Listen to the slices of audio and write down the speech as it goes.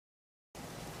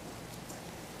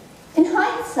In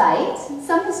hindsight,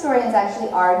 some historians actually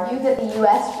argue that the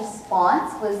US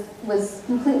response was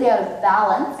completely out of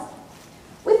balance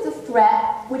with the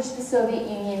threat which the Soviet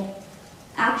Union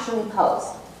actually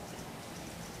posed.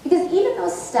 Because even though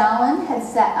Stalin had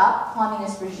set up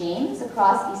communist regimes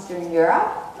across Eastern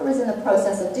Europe, or was in the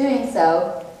process of doing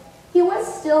so, he was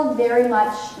still very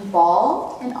much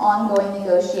involved in ongoing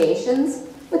negotiations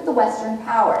with the Western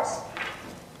powers.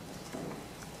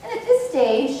 And at this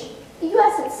stage, the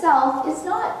US itself is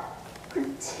not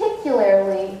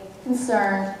particularly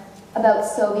concerned about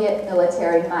Soviet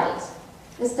military might.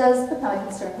 This does become a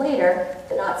concern later,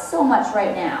 but not so much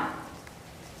right now.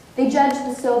 They judged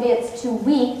the Soviets too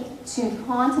weak to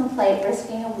contemplate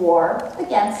risking a war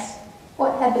against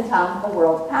what had become a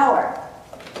world power.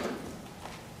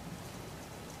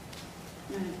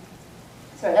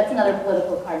 Sorry, that's another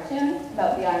political cartoon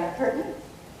about the Iron Curtain.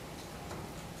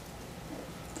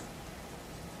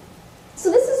 So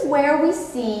this is where we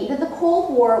see that the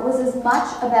Cold War was as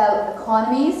much about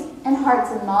economies and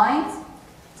hearts and minds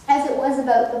as it was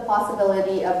about the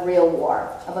possibility of real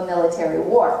war, of a military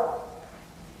war.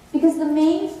 Because the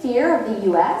main fear of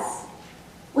the US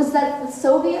was that the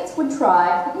Soviets would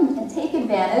try and take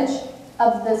advantage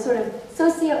of the sort of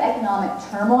socioeconomic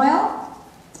turmoil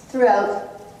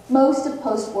throughout most of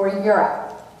post-war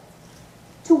Europe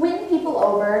to win people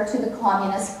over to the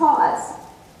communist cause.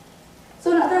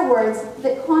 So in other words,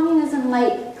 that communism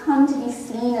might come to be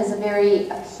seen as a very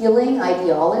appealing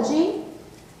ideology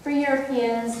for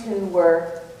Europeans who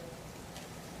were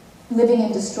living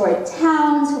in destroyed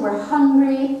towns, who were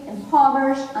hungry,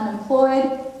 impoverished,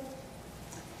 unemployed.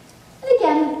 And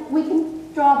again, we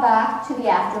can draw back to the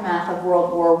aftermath of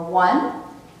World War I,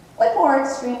 when more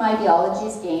extreme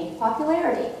ideologies gained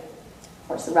popularity. Of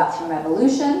course, the Russian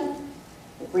Revolution,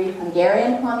 the brief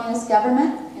Hungarian communist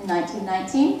government in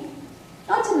 1919,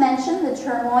 not to mention the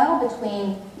turmoil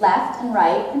between left and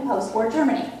right in post-war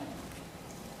Germany.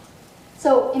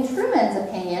 So, in Truman's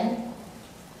opinion,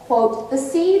 quote, the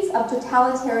seeds of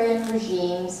totalitarian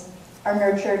regimes are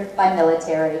nurtured by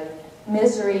military,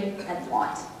 misery, and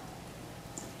want.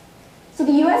 So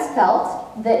the US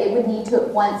felt that it would need to at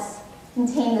once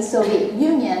contain the Soviet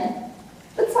Union,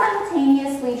 but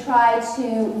simultaneously try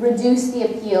to reduce the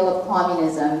appeal of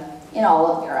communism in all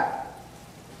of Europe.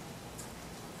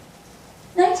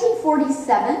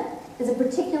 1947 is a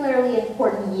particularly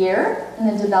important year in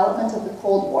the development of the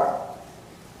Cold War.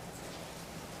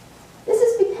 This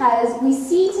is because we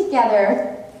see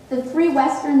together the three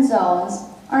Western zones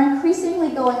are increasingly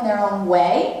going their own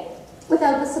way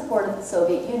without the support of the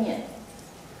Soviet Union.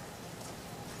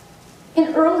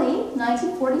 In early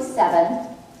 1947,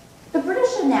 the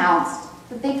British announced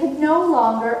that they could no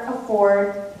longer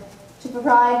afford to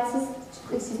provide assistance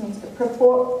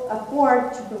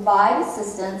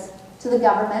to the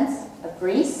governments of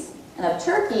Greece and of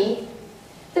Turkey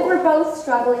that were both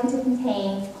struggling to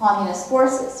contain communist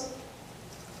forces.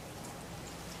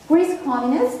 Greece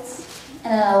communists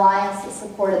and an alliance that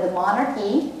supported the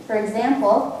monarchy, for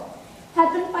example,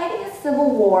 had been fighting a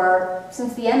civil war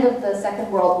since the end of the Second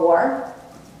World War,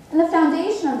 and the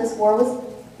foundation of this war was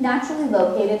naturally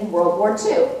located in World War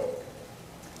II.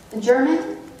 The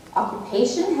German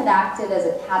occupation had acted as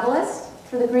a catalyst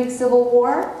for the Greek Civil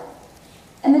War,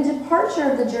 and the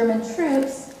departure of the German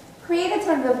troops created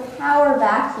sort of a power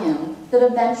vacuum that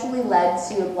eventually led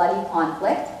to a bloody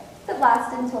conflict that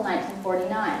lasted until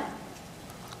 1949.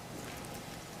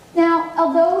 Now,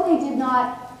 although they did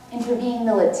not intervene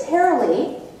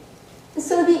militarily, the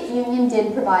Soviet Union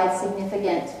did provide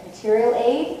significant material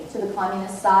aid to the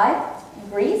communist side in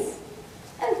Greece,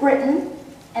 and Britain,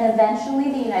 and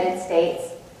eventually the United States,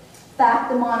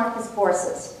 backed the monarchist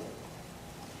forces.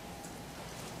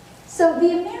 So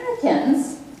the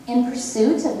Americans, in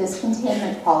pursuit of this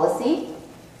containment policy,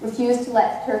 refused to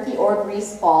let Turkey or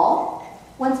Greece fall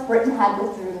once Britain had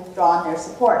withdrawn their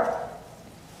support.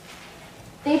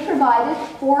 They provided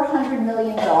 $400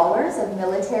 million of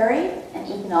military and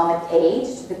economic aid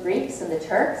to the Greeks and the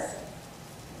Turks.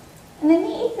 And the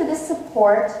need for this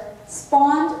support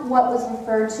spawned what was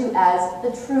referred to as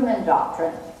the Truman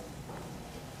Doctrine.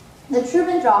 The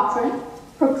Truman Doctrine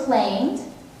proclaimed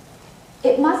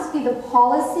it must be the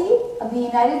policy of the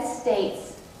United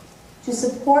States to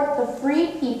support the free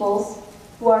peoples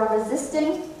who are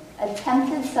resisting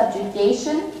attempted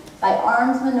subjugation by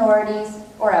armed minorities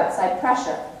or outside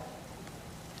pressure.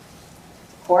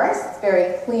 Of course, it's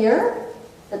very clear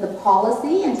that the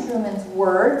policy and Truman's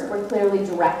words were clearly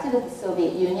directed at the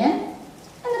Soviet Union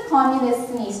and the communists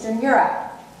in Eastern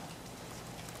Europe.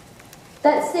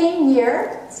 That same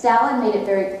year, Stalin made it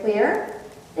very clear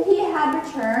that he had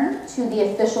returned to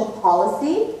the official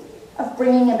policy of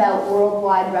bringing about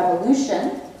worldwide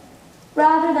revolution,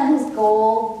 rather than his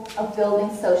goal of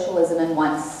building socialism in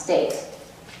one state.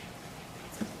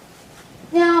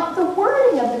 Now, the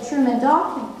wording of the Truman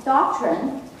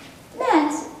Doctrine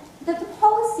meant that the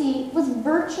policy was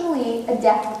virtually a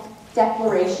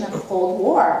declaration of the Cold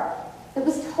War that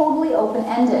was totally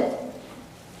open-ended,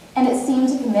 and it seemed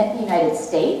to commit the United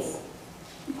States,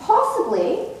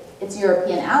 possibly its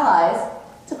European allies,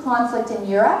 to conflict in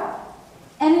Europe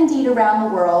and indeed around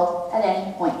the world at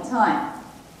any point in time.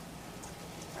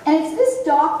 And it's this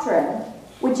doctrine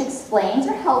which explains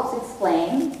or helps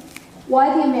explain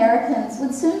why the Americans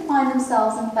would soon find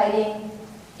themselves in fighting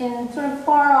in sort of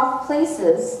far-off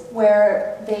places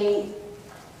where they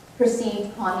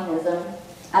perceived communism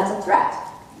as a threat.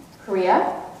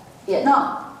 Korea,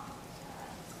 Vietnam.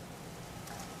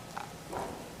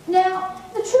 Now,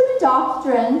 the Truman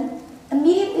Doctrine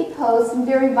immediately posed some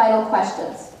very vital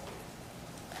questions.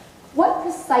 What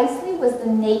precisely was the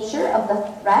nature of the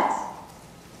threat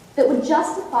that would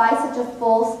justify such a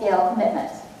full-scale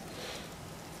commitment?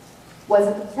 Was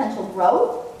it the potential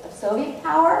growth of Soviet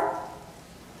power?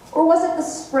 Or was it the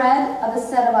spread of a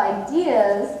set of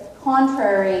ideas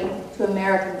contrary to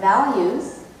American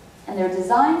values and their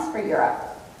designs for Europe?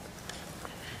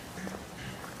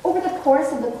 Over the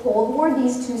course of the Cold War,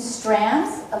 these two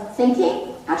strands of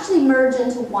thinking actually merged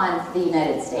into one for the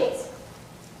United States.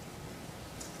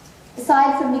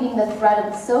 Aside from meeting the threat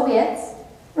of the Soviets,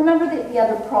 remember that the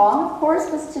other prong, of course,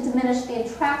 was to diminish the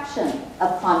attraction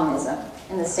of communism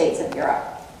in the states of Europe.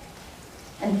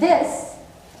 And this,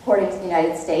 according to the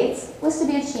United States, was to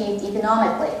be achieved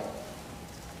economically.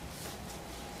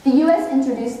 The US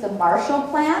introduced the Marshall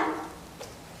Plan,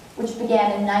 which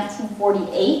began in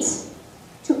 1948,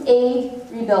 to aid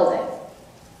rebuilding.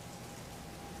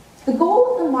 The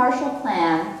goal of the Marshall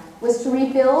Plan was to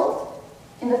rebuild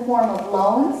in the form of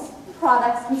loans,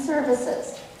 products, and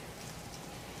services.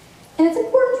 And it's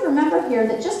important to remember here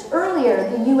that just earlier,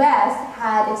 the US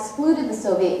had excluded the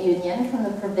Soviet Union from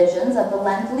the provisions of the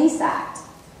Lend-Lease Act.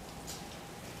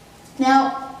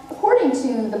 Now, according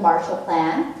to the Marshall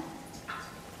Plan,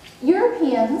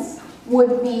 Europeans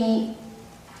would be,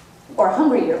 or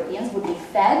hungry Europeans, would be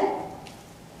fed,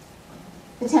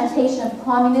 the temptation of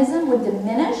communism would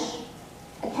diminish,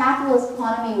 a capitalist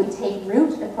economy would take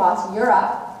root across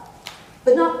Europe,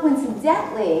 but not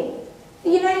coincidentally, the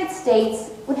United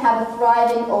States would have a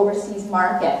thriving overseas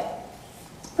market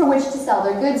for which to sell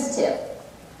their goods to.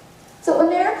 So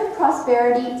American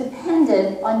prosperity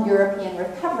depended on European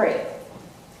recovery.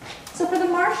 So for the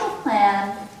Marshall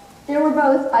Plan, there were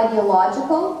both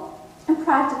ideological and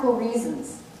practical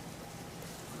reasons.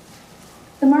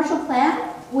 The Marshall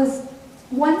Plan was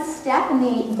one step in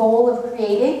the goal of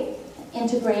creating an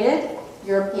integrated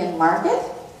European market,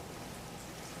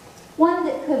 one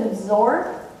that could absorb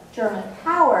German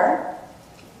power,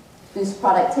 boost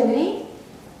productivity,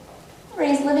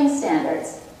 raise living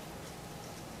standards,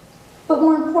 but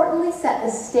more importantly, set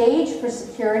the stage for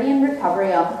security and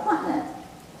recovery on the continent.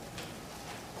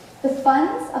 The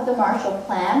funds of the Marshall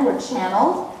Plan were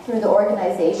channeled through the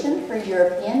Organization for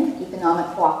European Economic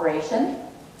Cooperation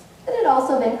that had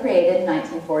also been created in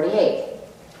 1948.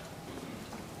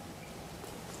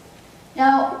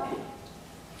 Now,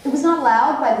 it was not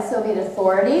allowed by the Soviet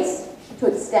authorities to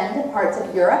extend to parts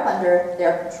of Europe under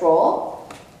their control.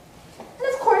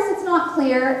 And of course, it's not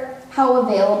clear how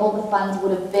available the funds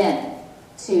would have been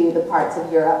to the parts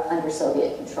of Europe under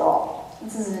Soviet control.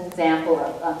 This is an example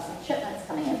of some shipments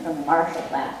coming in from the Marshall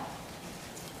Plan.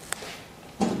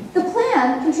 The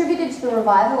plan contributed to the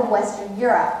revival of Western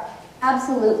Europe,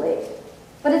 absolutely.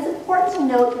 But it's important to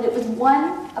note that it was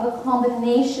one of a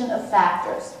combination of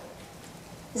factors.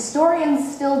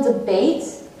 Historians still debate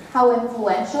how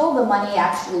influential the money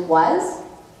actually was,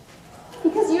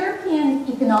 because European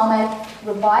economic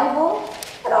revival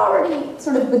had already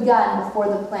sort of begun before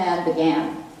the plan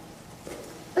began.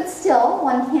 But still,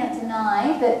 one can't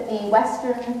deny that the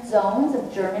western zones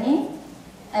of Germany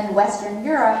and Western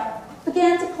Europe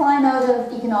began to climb out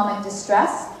of economic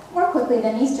distress more quickly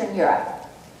than Eastern Europe.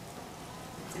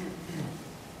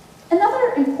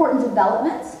 Another important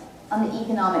development on the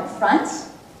economic front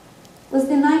was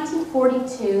the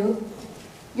 1942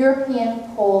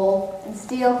 European Coal and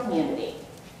Steel Community.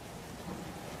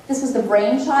 This was the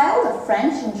brainchild of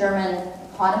French and German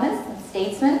economists and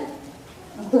statesmen,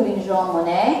 including Jean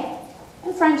Monnet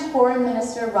and French Foreign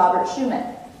Minister Robert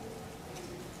Schuman.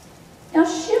 Now,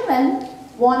 Schuman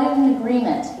wanted an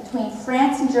agreement between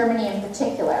France and Germany in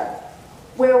particular,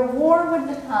 where war would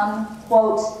become,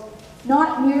 quote,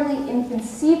 not merely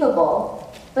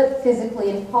inconceivable, but physically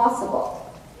impossible.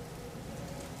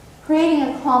 Creating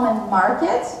a common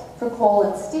market for coal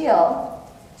and steel,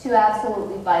 two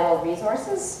absolutely vital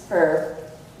resources for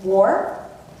war,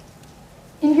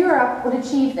 in Europe would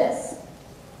achieve this.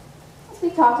 As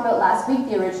we talked about last week,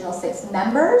 the original 6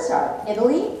 members are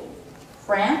Italy,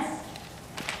 France,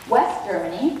 West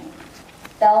Germany,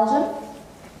 Belgium,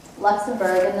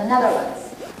 Luxembourg, and the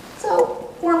Netherlands. So,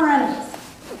 former enemies.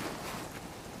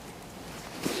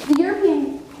 The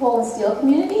European coal and steel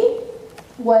community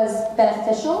was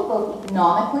beneficial both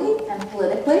economically and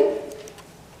politically.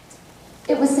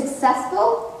 It was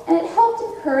successful, and it helped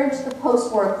encourage the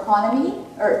post-war economy,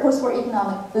 or post-war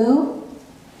economic boom,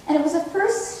 and it was a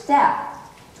first step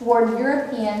toward the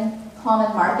European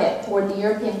common market,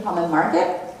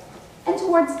 and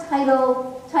towards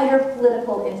tighter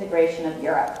political integration of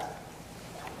Europe.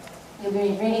 You'll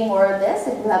be reading more of this,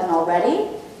 if you haven't already,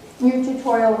 in your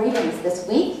tutorial readings this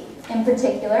week, in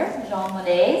particular, Jean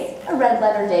Monnet's A Red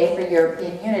Letter Day for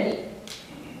European Unity.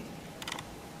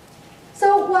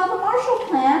 So while the Marshall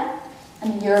Plan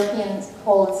and the European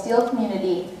coal and steel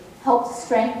community helped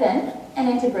strengthen and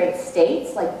integrate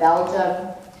states like Belgium,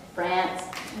 France,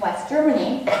 and West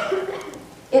Germany,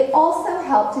 it also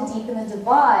helped to deepen the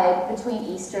divide between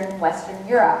Eastern and Western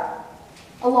Europe,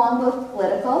 along both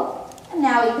political and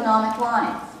now economic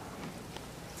lines.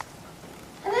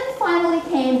 And then finally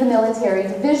came the military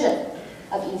division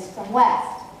of East from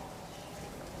West.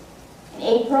 In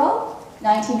April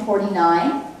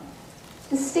 1949,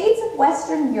 the states of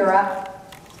Western Europe,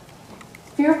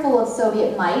 fearful of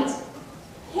Soviet might,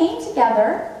 came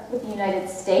together with the United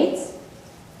States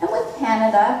and with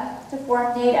Canada to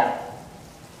form NATO,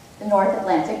 the North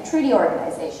Atlantic Treaty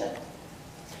Organization.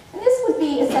 And this would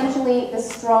be essentially the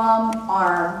strong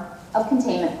arm of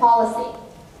containment policy.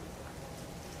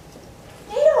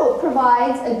 NATO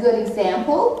provides a good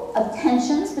example of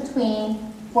tensions between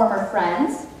former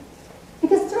friends,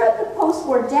 because throughout the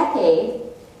post-war decade,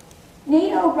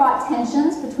 NATO brought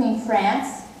tensions between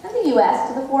France and the US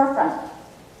to the forefront.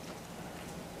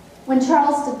 When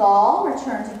Charles de Gaulle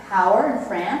returned to power in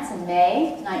France in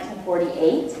May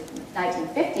 1958,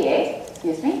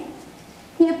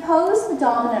 he opposed the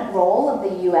dominant role of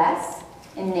the US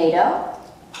in NATO,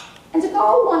 and de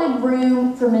Gaulle wanted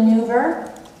room for maneuver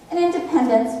and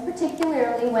independence,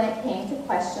 particularly when it came to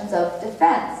questions of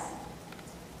defense.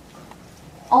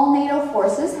 All NATO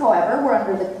forces, however, were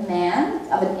under the command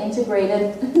of an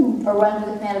integrated,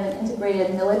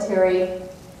 military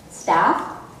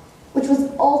staff, which was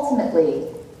ultimately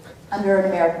under an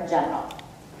American general.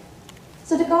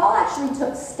 So de Gaulle actually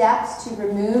took steps to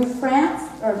remove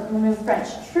French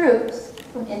troops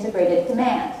from integrated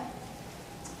command.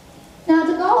 Now,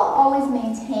 de Gaulle always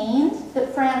maintained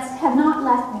that France had not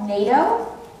left NATO,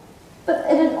 but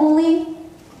it had only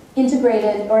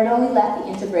left the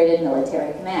integrated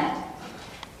military command.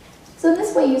 So in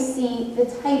this way you see the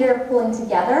tighter pulling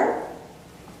together,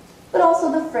 but also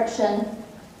the friction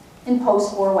in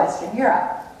post-war Western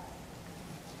Europe.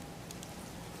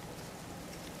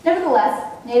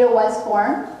 Nevertheless, NATO was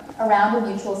formed around a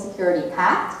mutual security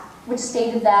pact, which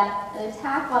stated that an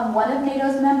attack on one of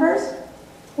NATO's members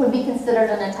would be considered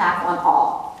an attack on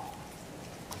all.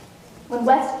 When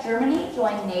West Germany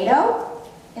joined NATO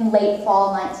in late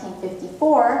fall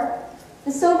 1954,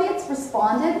 the Soviets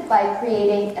responded by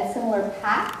creating a similar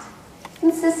pact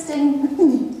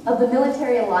consisting of the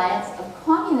military alliance of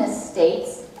communist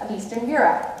states of Eastern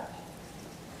Europe.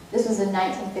 This was in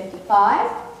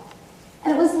 1955,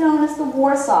 and it was known as the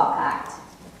Warsaw Pact.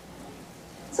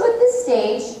 So at this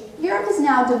stage, Europe is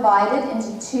now divided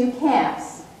into two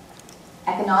camps.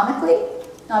 Economically,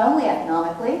 not only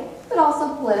economically, but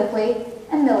also politically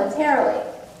and militarily.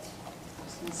 I'm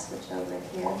just going to switch over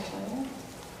here for you.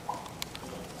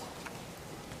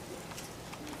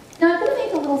 Now I'm going to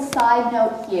make a little side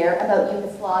note here about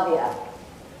Yugoslavia.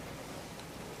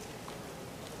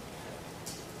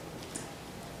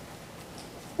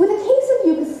 With the case of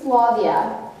Yugoslavia,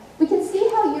 we can see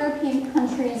how European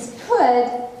countries could,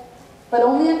 but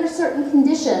only under certain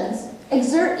conditions,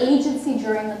 exert agency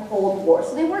during the Cold War.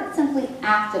 So they weren't simply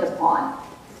acted upon.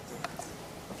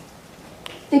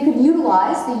 They could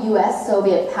utilize the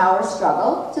US-Soviet power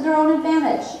struggle to their own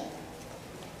advantage.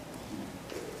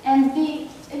 And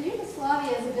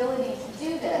Yugoslavia's ability to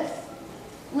do this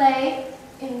lay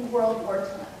in World War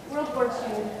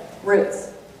II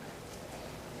roots.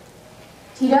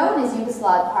 Tito and his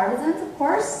Yugoslav partisans, of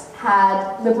course,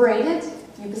 had liberated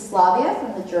Yugoslavia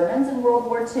from the Germans in World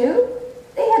War II.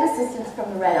 They had assistance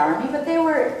from the Red Army, but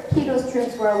Tito's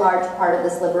troops were a large part of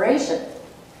this liberation.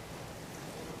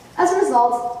 As a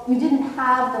result, you didn't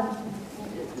have the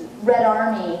Red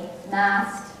Army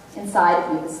massed inside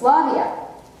of Yugoslavia.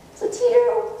 So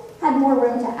Tito had more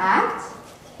room to act.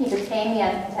 He became the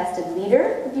uncontested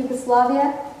leader of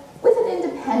Yugoslavia with an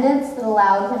independence that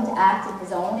allowed him to act in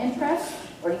his own interest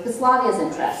or Yugoslavia's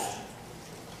interest.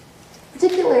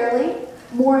 Particularly,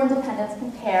 more independence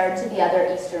compared to the other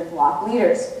Eastern Bloc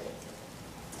leaders.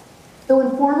 Though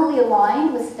informally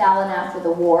aligned with Stalin after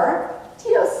the war,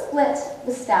 Tito split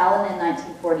with Stalin in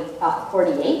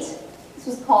 1948. This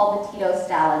was called the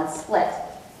Tito-Stalin split.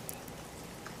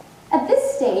 At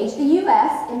this stage, the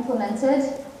US implemented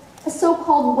a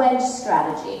so-called wedge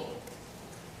strategy.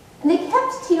 And they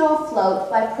kept Tito afloat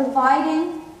by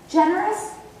providing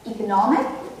generous economic,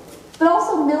 but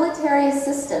also military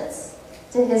assistance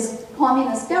to his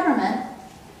communist government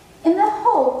in the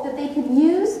hope that they could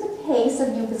use the case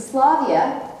of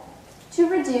Yugoslavia to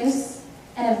reduce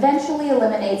and eventually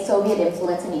eliminate Soviet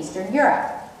influence in Eastern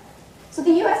Europe. So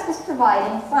the US was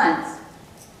providing funds.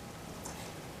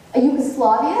 A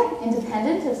Yugoslavia,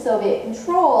 independent of Soviet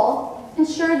control,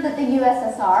 ensured that the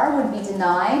USSR would be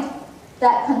denied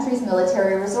that country's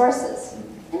military resources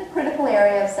in a critical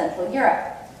area of Central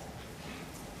Europe.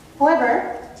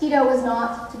 However, Tito was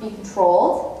not to be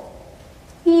controlled.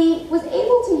 He was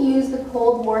able to use the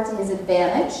Cold War to his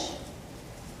advantage.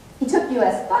 He took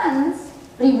US funds,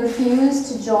 but he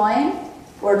refused to join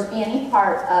or to be any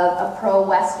part of a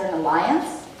pro-Western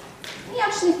alliance. He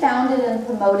actually founded and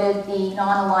promoted the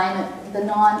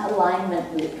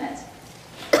non-alignment movement,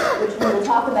 which we will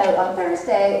talk about on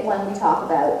Thursday when we talk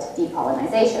about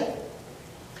decolonization.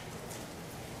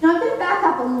 Now I'm going to back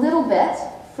up a little bit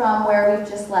from where we've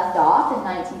just left off in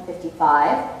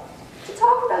 1955 to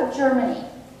talk about Germany.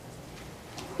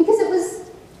 Because it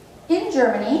was in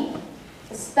Germany,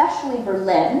 especially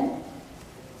Berlin,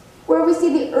 where we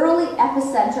see the early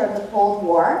epicenter of the Cold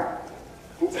War,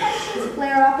 and tensions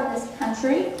flare up in this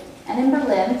country and in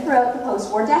Berlin throughout the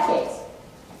post-war decades.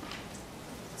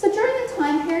 So during the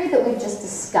time period that we've just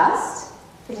discussed,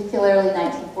 particularly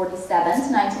 1947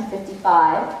 to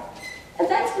 1955,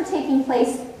 events were taking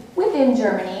place within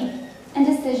Germany and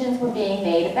decisions were being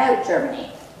made about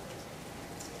Germany.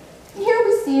 Here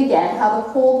we see again how the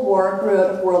Cold War grew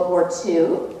out of World War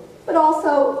II, but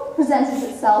also presents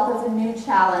itself as a new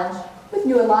challenge with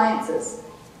new alliances.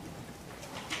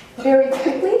 Very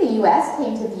quickly, the US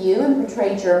came to view and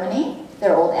portray Germany,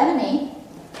 their old enemy,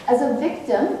 as a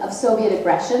victim of Soviet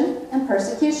aggression and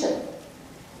persecution.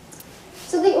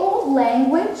 So the old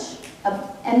language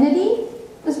of enmity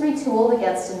was retooled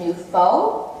against a new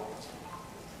foe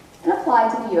and applied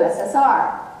to the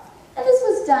USSR. And this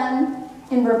was done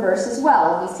in reverse as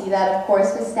well. We see that, of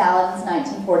course, with Stalin's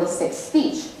 1946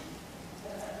 speech.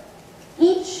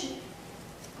 Each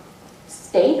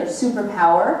state or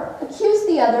superpower accused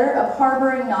the other of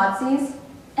harboring Nazis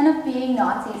and of being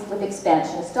Nazis with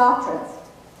expansionist doctrines.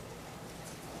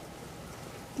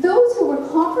 Those who were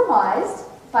compromised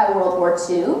by World War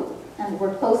II and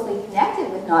were closely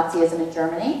connected with Nazism in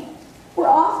Germany were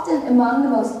often among the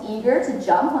most eager to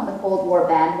jump on the Cold War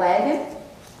bandwagon,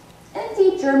 and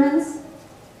indeed Germans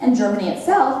and Germany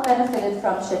itself benefited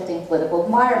from shifting political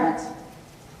environment.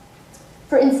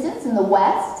 For instance, in the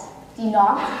West,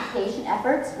 denazification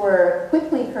efforts were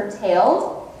quickly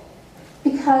curtailed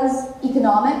because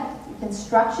economic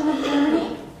construction of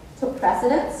Germany took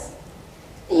precedence.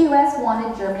 The US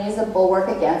wanted Germany as a bulwark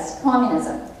against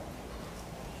communism.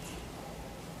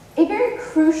 A very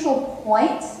crucial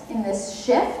point in this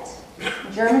shift,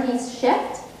 Germany's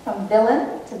shift from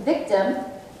villain to victim,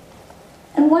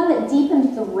 and one that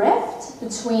deepened the rift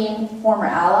between former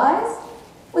allies,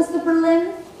 was the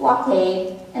Berlin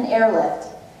blockade and airlift.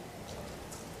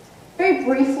 Very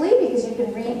briefly, because you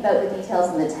can read about the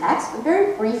details in the text, but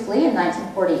very briefly in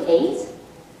 1948,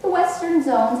 the Western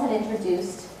zones had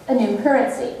introduced a new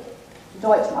currency,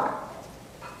 Deutschmark.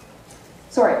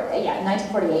 In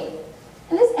 1948.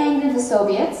 And this angered the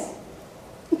Soviets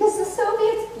because the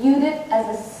Soviets viewed it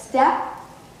as a step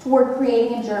toward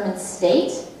creating a German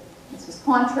state. This was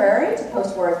contrary to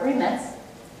post-war agreements,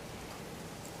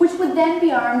 which would then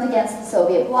be armed against the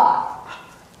Soviet bloc.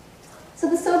 So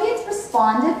the Soviets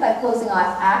responded by closing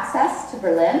off access to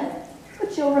Berlin,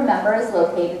 which you'll remember is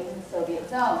located in the Soviet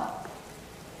zone.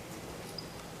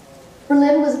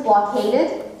 Berlin was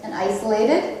blockaded and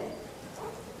isolated,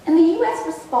 and the US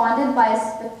responded by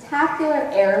a spectacular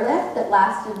airlift that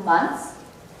lasted months.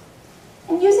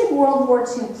 And using World War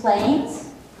II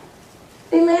planes,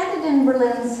 they landed in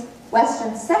Berlin's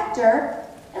western sector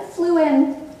and flew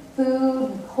in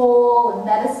food, and coal, and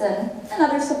medicine, and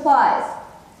other supplies.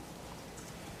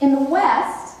 In the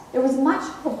West, there was much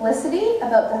publicity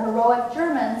about the heroic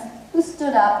Germans who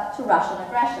stood up to Russian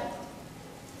aggression.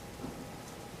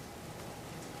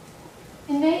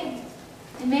 In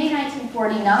May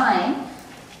 1949,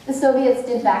 The Soviets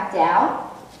did back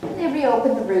down, and they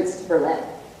reopened the routes to Berlin.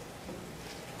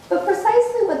 But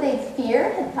precisely what they'd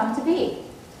feared had come to be.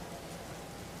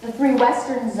 The three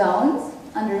Western zones,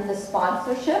 under the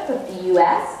sponsorship of the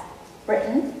US,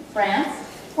 Britain, France,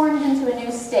 formed into a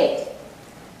new state.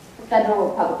 The Federal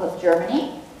Republic of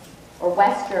Germany, or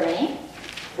West Germany,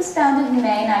 was founded in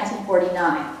May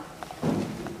 1949.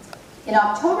 In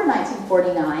October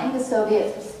 1949, the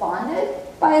Soviets responded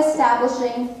by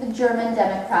establishing the German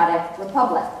Democratic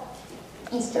Republic,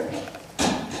 East Germany.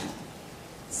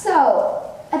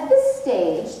 So, at this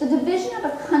stage, the division of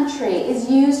a country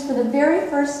is used for the very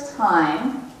first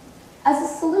time as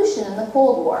a solution in the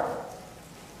Cold War.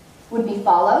 Would be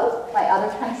followed by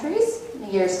other countries in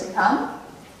the years to come,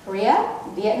 Korea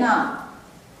and Vietnam.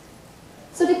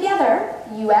 So together,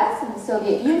 the US and the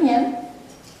Soviet Union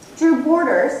drew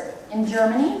borders in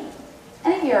Germany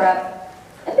and in Europe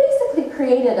that basically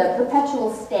created a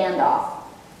perpetual standoff.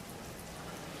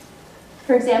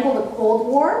 For example, the Cold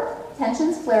War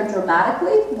tensions flared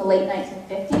dramatically in the late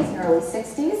 1950s and early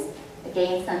 60s,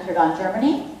 again centered on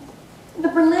Germany. The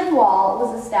Berlin Wall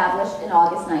was established in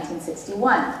August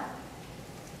 1961.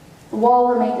 The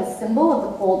wall remained a symbol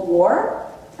of the Cold War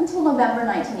until November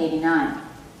 1989.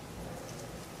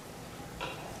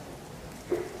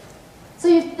 So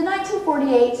you have the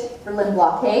 1948 Berlin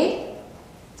blockade,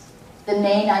 the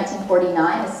May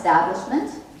 1949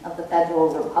 establishment of the Federal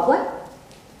Republic,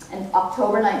 and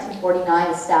October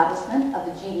 1949 establishment of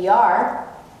the GDR,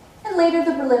 and later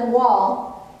the Berlin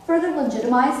Wall further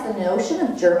legitimized the notion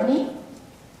of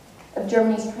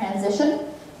Germany's transition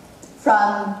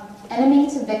from enemy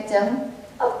to victim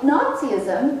of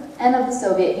Nazism and of the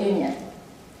Soviet Union.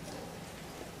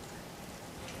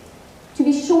 To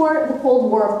be sure, the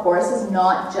Cold War, of course, is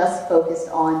not just focused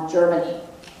on Germany.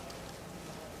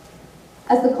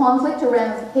 As the conflict or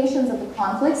ramifications of the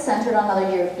conflict centered on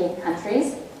other European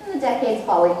countries in the decades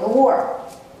following the war.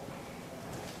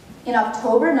 In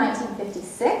October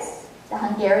 1956, the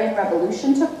Hungarian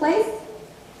Revolution took place.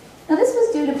 Now, this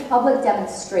was due to public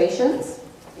demonstrations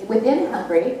within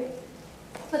Hungary,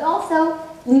 but also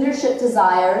leadership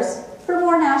desires for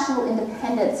more national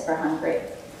independence for Hungary.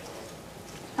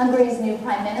 Hungary's new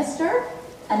prime minister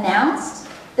announced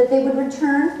that they would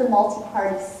return to the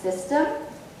multi-party system.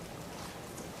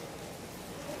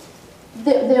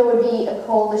 There would be a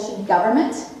coalition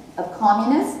government of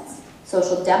communists,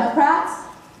 social democrats,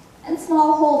 and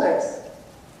smallholders.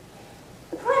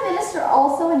 The prime minister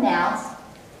also announced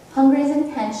Hungary's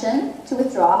intention to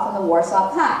withdraw from the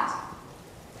Warsaw Pact.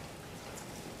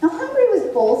 Now, Hungary was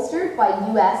bolstered by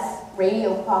US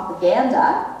radio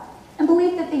propaganda and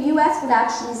believed that the US would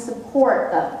actually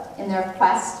support them in their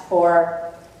quest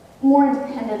for more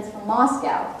independence from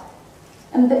Moscow.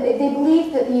 And they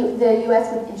believed that the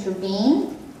US would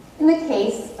intervene in the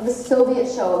case of a Soviet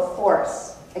show of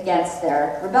force against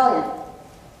their rebellion.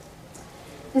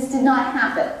 This did not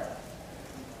happen.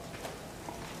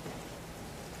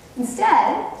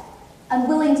 Instead,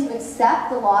 unwilling to accept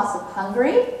the loss of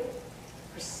Hungary,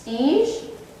 prestige,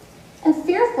 and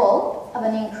fearful of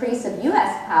an increase of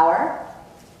US power,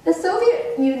 the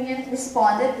Soviet Union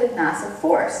responded with massive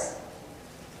force.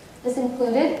 This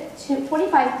included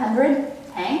 2,500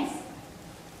 tanks.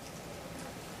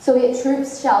 Soviet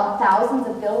troops shelled thousands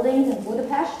of buildings in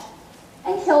Budapest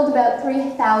and killed about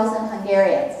 3,000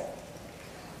 Hungarians.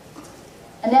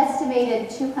 An estimated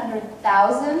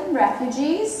 200,000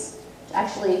 refugees, which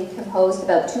actually composed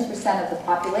about 2% of the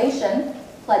population,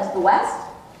 fled to the West,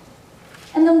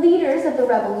 and the leaders of the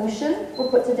revolution were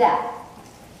put to death.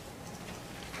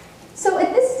 So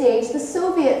at this stage, the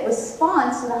Soviet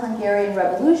response to the Hungarian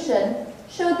Revolution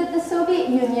showed that the Soviet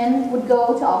Union would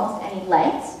go to almost any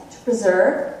lengths to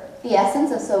preserve the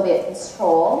essence of Soviet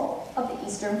control of the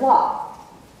Eastern Bloc.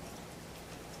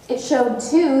 It showed,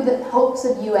 too, that hopes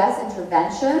of US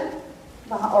intervention,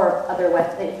 or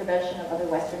the intervention of other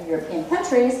Western European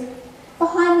countries,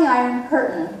 behind the Iron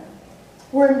Curtain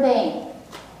were in vain.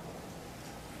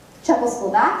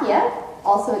 Czechoslovakia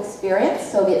also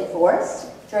experienced Soviet force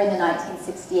during the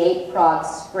 1968 Prague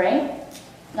Spring.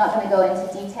 I'm not going to go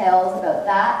into details about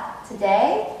that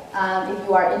today. If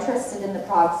you are interested in the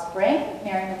Prague Spring,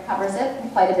 Merriman covers it in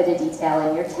quite a bit of detail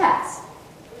in your text.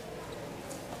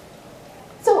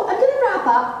 So I'm going to wrap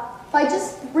up by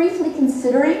just briefly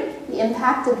considering the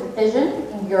impact of division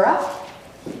in Europe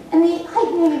and the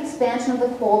heightening expansion of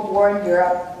the Cold War in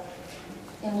Europe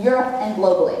and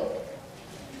globally.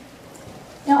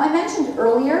 Now, I mentioned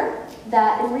earlier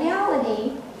that in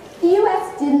reality, the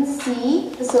US didn't see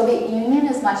the Soviet Union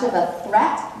as much of a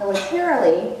threat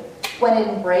militarily when it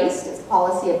embraced its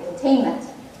policy of containment.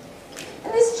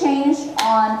 And this changed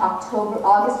on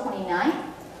August 29,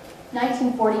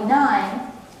 1949,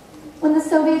 when the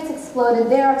Soviets exploded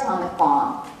their atomic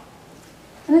bomb.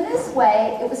 And in this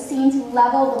way, it was seen to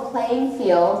level the playing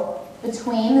field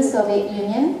between the Soviet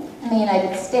Union and the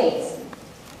United States.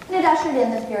 And it ushered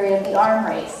in the period of the arm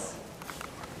race.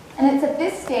 And it's at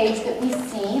this stage that we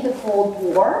see the Cold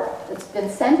War, that's been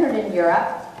centered in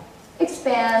Europe,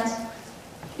 expand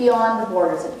beyond the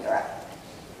borders of Europe.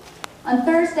 On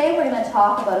Thursday, we're going to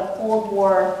talk about a Cold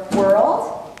War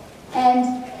world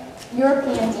and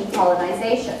European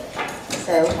decolonization.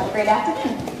 So have a great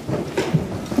afternoon.